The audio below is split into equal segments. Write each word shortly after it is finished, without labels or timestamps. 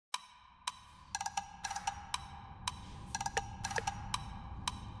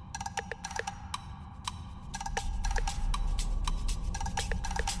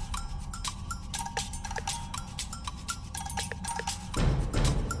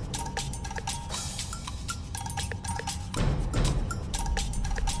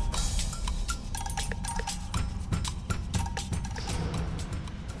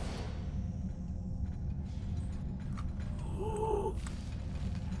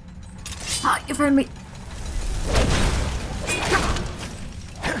Ah, you found me!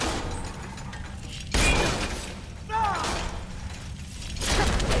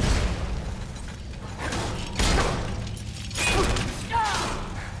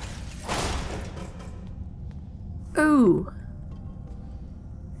 Ooh.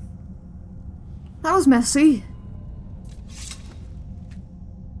 That was messy.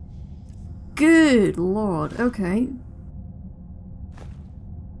 Good lord, okay.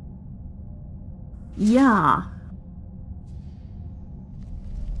 Yeah.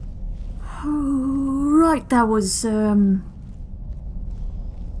 Oh, right, that was, any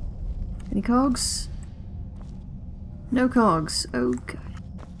cogs? No cogs, okay.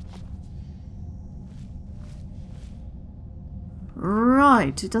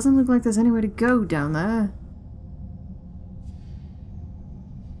 Right, it doesn't look like there's anywhere to go down there.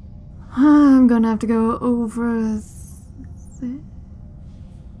 I'm gonna have to go over there.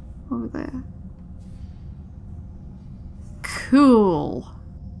 Over there. Cool.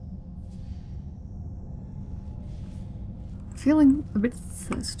 Feeling a bit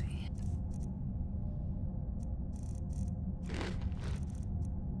thirsty.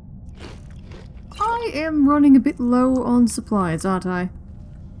 I am running a bit low on supplies, aren't I?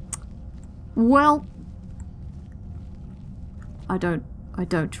 Well, I don't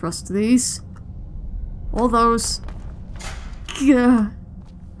trust these. Or those. Gah.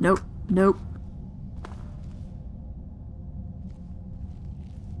 Nope, nope.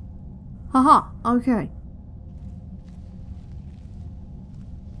 Haha, okay.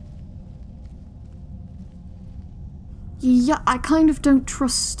 Yeah, I kind of don't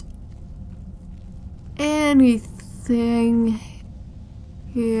trust anything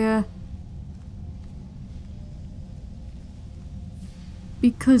here.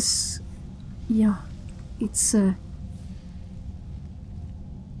 Because, yeah, it's,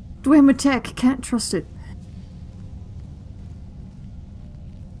 Dwemer Tech, can't trust it.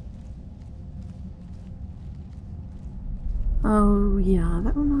 Oh, yeah,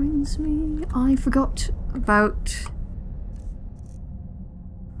 that reminds me, I forgot about...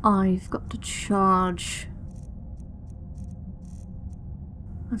 I've got to charge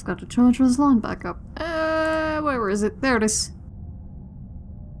Ruslan back up. Where is it? There it is.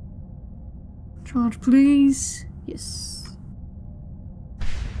 Charge, please. Yes.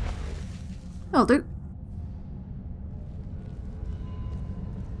 I'll do.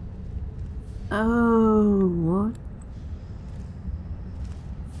 Oh, what?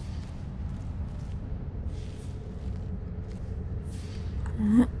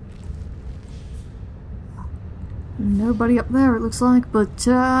 Nobody up there, it looks like, but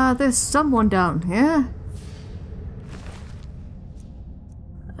there's someone down here.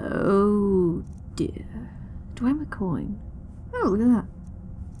 Oh dear. Do I have a coin? Oh, look at that.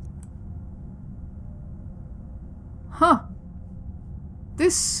 Huh.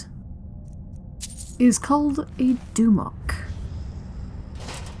 This is called a Dumok,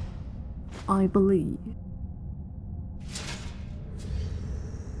 I believe.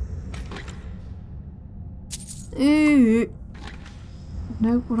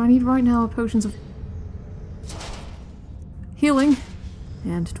 Nope, what I need right now are potions of healing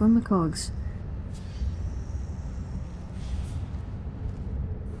and Dwemer cogs.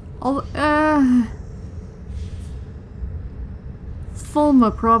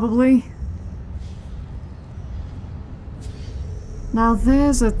 Thalmor, probably. Now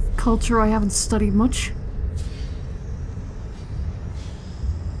there's a culture I haven't studied much.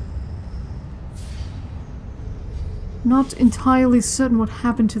 Not entirely certain what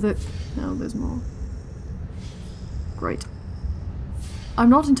happened to the... No, there's more. Great. I'm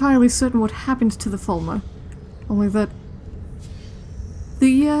not entirely certain what happened to the Thalmor. Only that...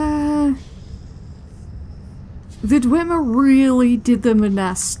 The Dwemer really did them a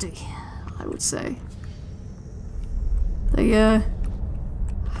nasty, I would say. They,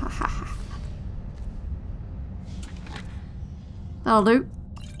 That'll do.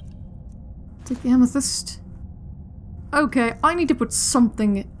 Take the amethyst. Okay, I need to put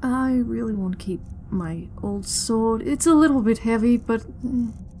something... I really want to keep my old sword. It's a little bit heavy, but...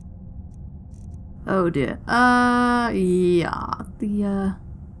 Oh dear. Yeah. The,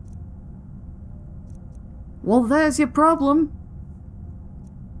 Well, there's your problem.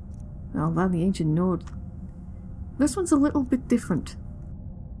 Oh, that the ancient Nord. This one's a little bit different.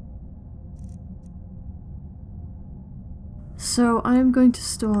 So I'm going to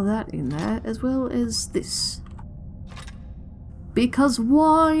store that in there, as well as this. Because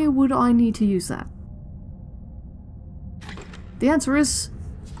why would I need to use that? The answer is...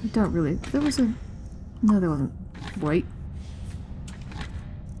 I don't really... There was a... No, there wasn't. Wait.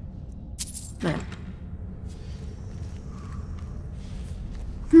 There.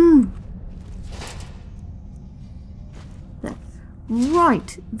 Hmm. There.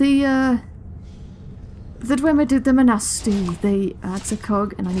 Right. The Dwemer did them a nasty. That's a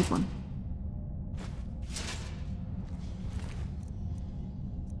cog, and I need one.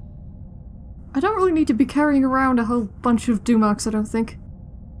 I don't really need to be carrying around a whole bunch of Dumarks, I don't think.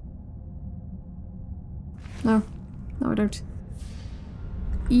 No. No, I don't.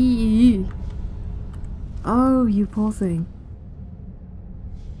 Eee. Oh, you poor thing.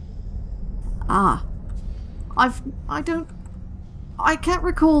 Ah. I can't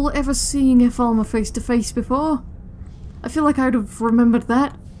recall ever seeing a Thalmor face to face before. I feel like I would have remembered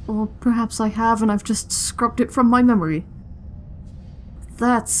that, or perhaps I have and I've just scrubbed it from my memory.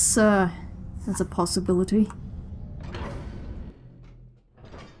 That's a possibility.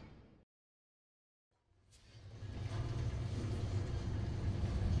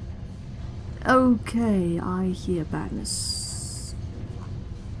 Okay, I hear badness.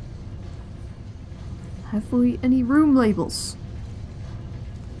 Have we any room labels?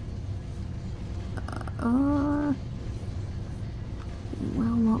 Well,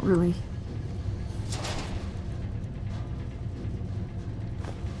 not really.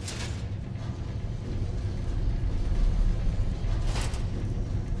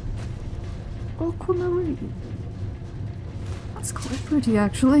 Aquamarine. That's quite pretty,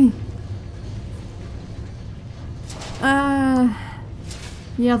 actually.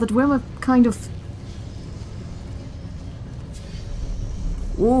 Yeah, the Dwemer kind of...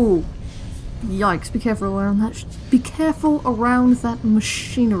 Whoa. Yikes, be careful around that. Be careful around that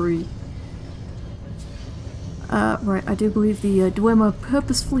machinery. Right, I do believe the Dwemer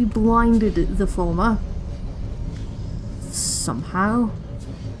purposefully blinded the Thalmor. Somehow.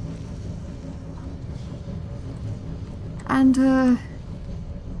 And,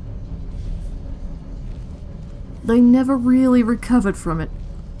 they never really recovered from it.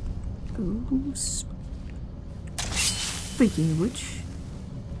 Ooh, speaking of which...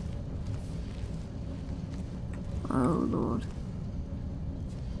 Oh, Lord.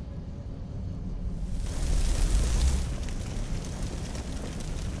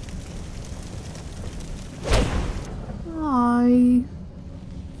 Hi.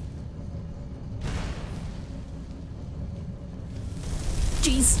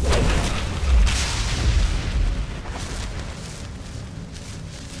 Jeez.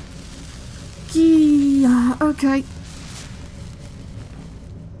 Yeah, okay.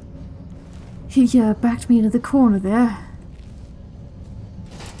 He backed me into the corner there.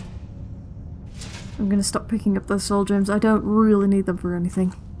 I'm gonna stop picking up those soul gems. I don't really need them for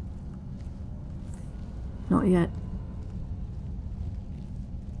anything. Not yet.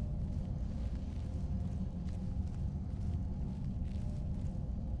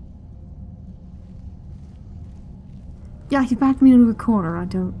 Yeah, he backed me into a corner. I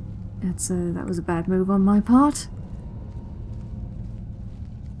don't... that was a bad move on my part.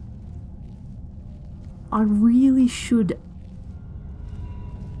 I really should...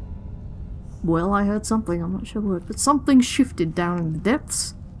 Well, I heard something, I'm not sure what, but something shifted down in the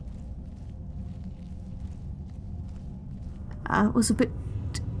depths. It was a bit...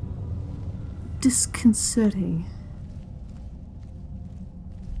 disconcerting.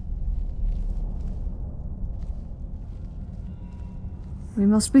 We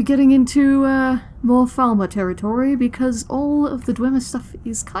must be getting into more Thalmor territory because all of the Dwemer stuff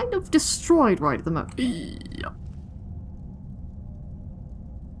is kind of destroyed right at the moment. Yeah.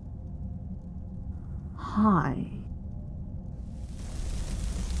 Hi.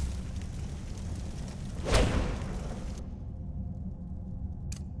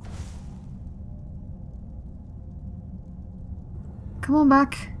 Come on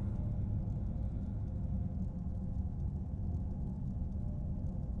back.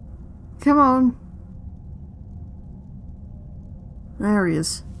 Come on. There he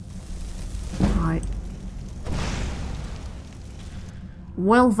is. Right.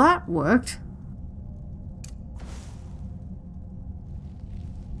 Well, that worked.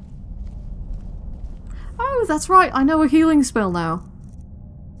 Oh, that's right. I know a healing spell now.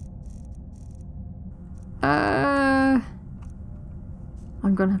 I'm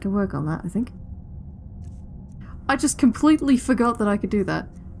gonna have to work on that, I think. I just completely forgot that I could do that.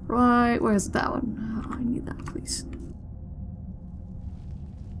 Right, where's that one? Oh, I need that, please.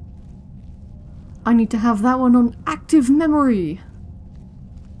 I need to have that one on active memory.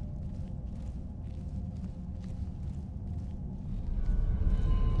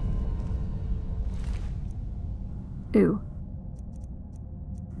 Ew.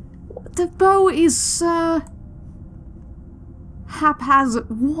 The bow is, haphazard.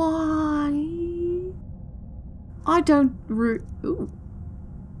 Why? I don't Ooh.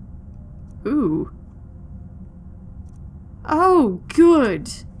 Ooh. Oh, good.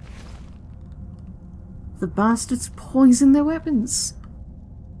 The bastards poison their weapons.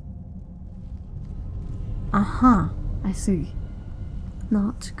 Uh-huh. I see.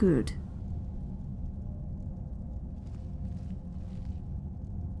 Not good.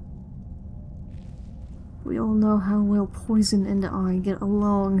 We all know how well poison and I get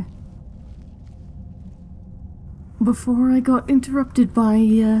along. Before I got interrupted by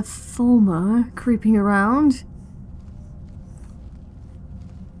Thalmor creeping around.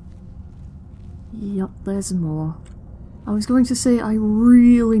 Yup, there's more. I was going to say I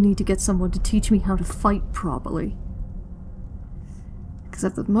really need to get someone to teach me how to fight properly. Because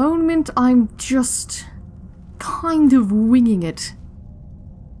at the moment I'm just kind of winging it.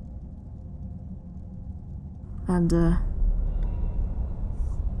 And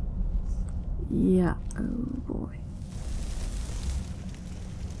yeah, oh boy.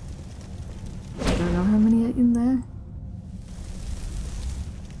 I don't know how many are in there.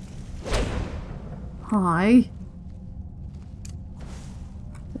 Hi.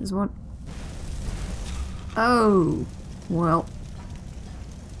 There's one. Oh, well.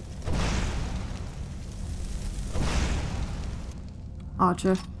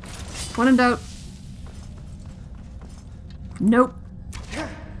 Archer. When in doubt. Nope.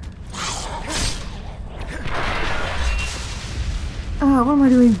 What am I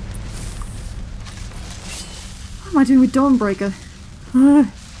doing? What am I doing with Dawnbreaker?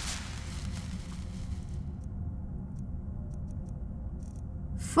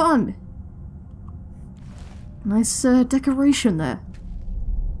 Fun! Nice decoration there.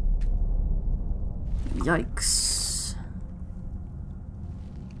 Yikes.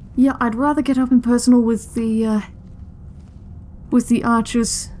 Yeah, I'd rather get up in personal with the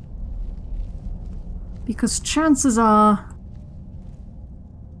archers. Because chances are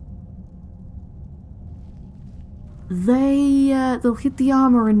they'll hit the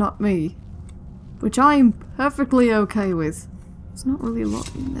armor and not me. Which I'm perfectly okay with. There's not really a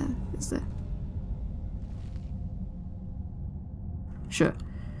lot in there, is there? Sure.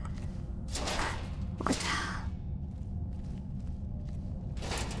 Right.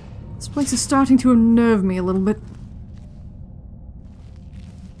 This place is starting to unnerve me a little bit.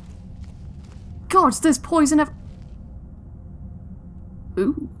 God, there's poison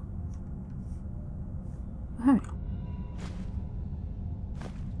Ooh. Hey.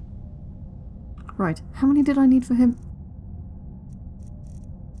 Right, how many did I need for him?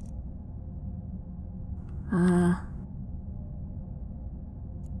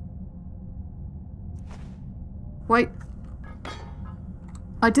 Wait.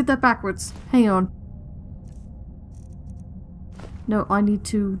 I did that backwards. Hang on. No, I need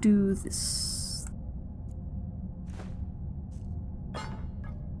to do this.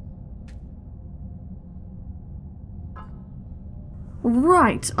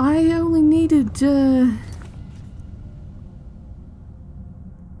 Right, I only needed, 10.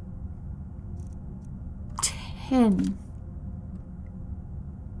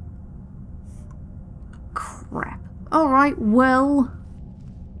 Crap. Alright, well...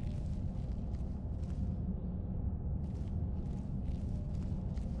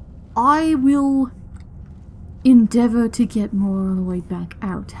 I will endeavour to get more on the way back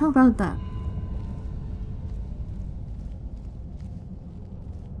out. How about that?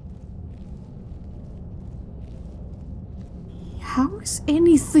 How is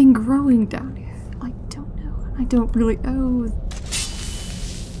anything growing down here? I don't know. I don't really... Oh...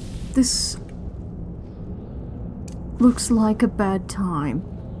 This... looks like a bad time.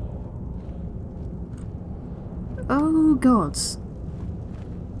 Oh gods.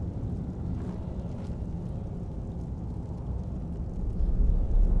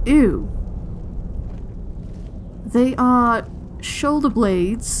 Ew. They are shoulder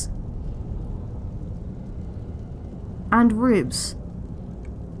blades and ribs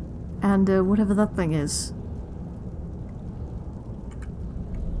and whatever that thing is.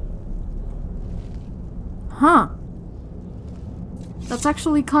 Huh. That's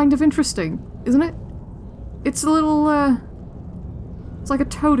actually kind of interesting, isn't it? It's a little, it's like a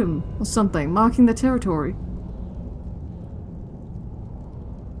totem or something, marking the territory.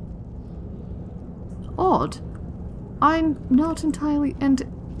 Odd. I'm not entirely... and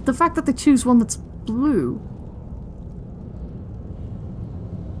the fact that they choose one that's blue.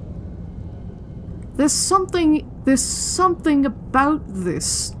 There's something about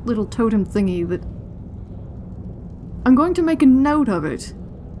this little totem thingy that... I'm going to make a note of it.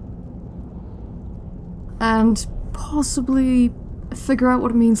 And possibly figure out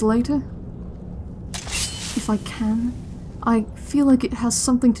what it means later. If I can. I feel like it has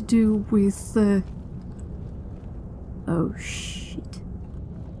something to do with the... Oh, shit.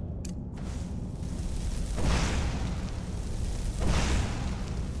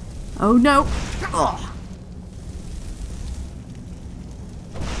 Oh, no! Ugh.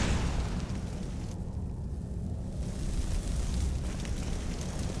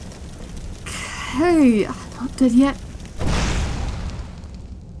 Okay, I'm not dead yet.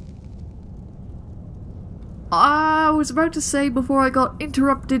 I was about to say before I got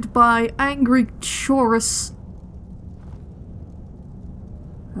interrupted by angry Chorrol.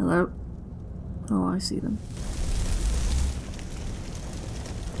 Hello. Oh, I see them.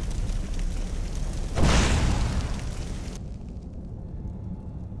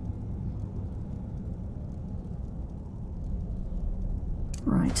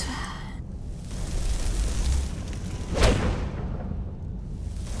 Right.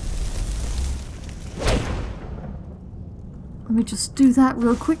 Let me just do that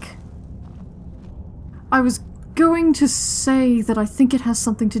real quick. I was going to say that I think it has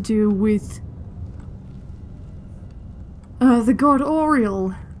something to do with the god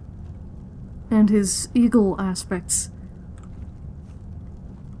Auriel and his eagle aspects.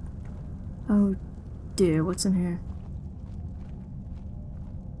 Oh dear, what's in here?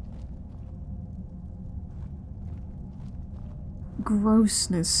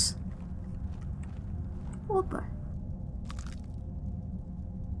 Grossness. What the?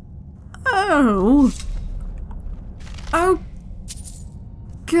 Oh!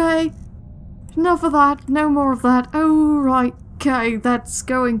 Okay. Enough of that. No more of that. Oh, right. Okay, that's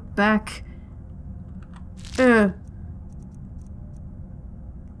going back.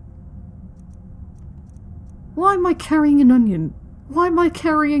 Why am I carrying an onion? Why am I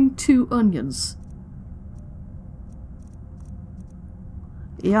carrying 2 onions?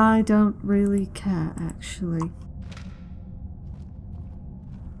 Yeah, I don't really care, actually.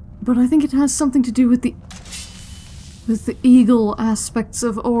 But I think it has something to do with the eagle aspects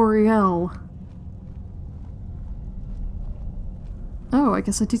of Auriel. Oh, I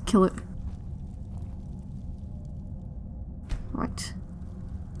guess I did kill it. Right.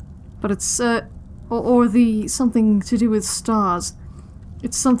 But it's, or the something to do with stars.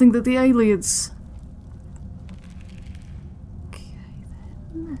 It's something that the aliens... Okay,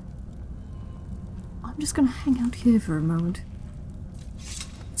 then... I'm just gonna hang out here for a moment.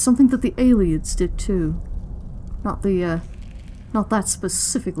 Something that the aliens did too. Not the, not that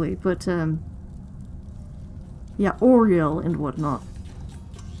specifically, but, yeah, Auriel and whatnot.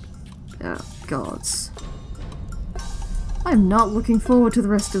 Oh, gods. I'm not looking forward to the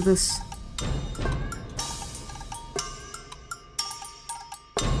rest of this.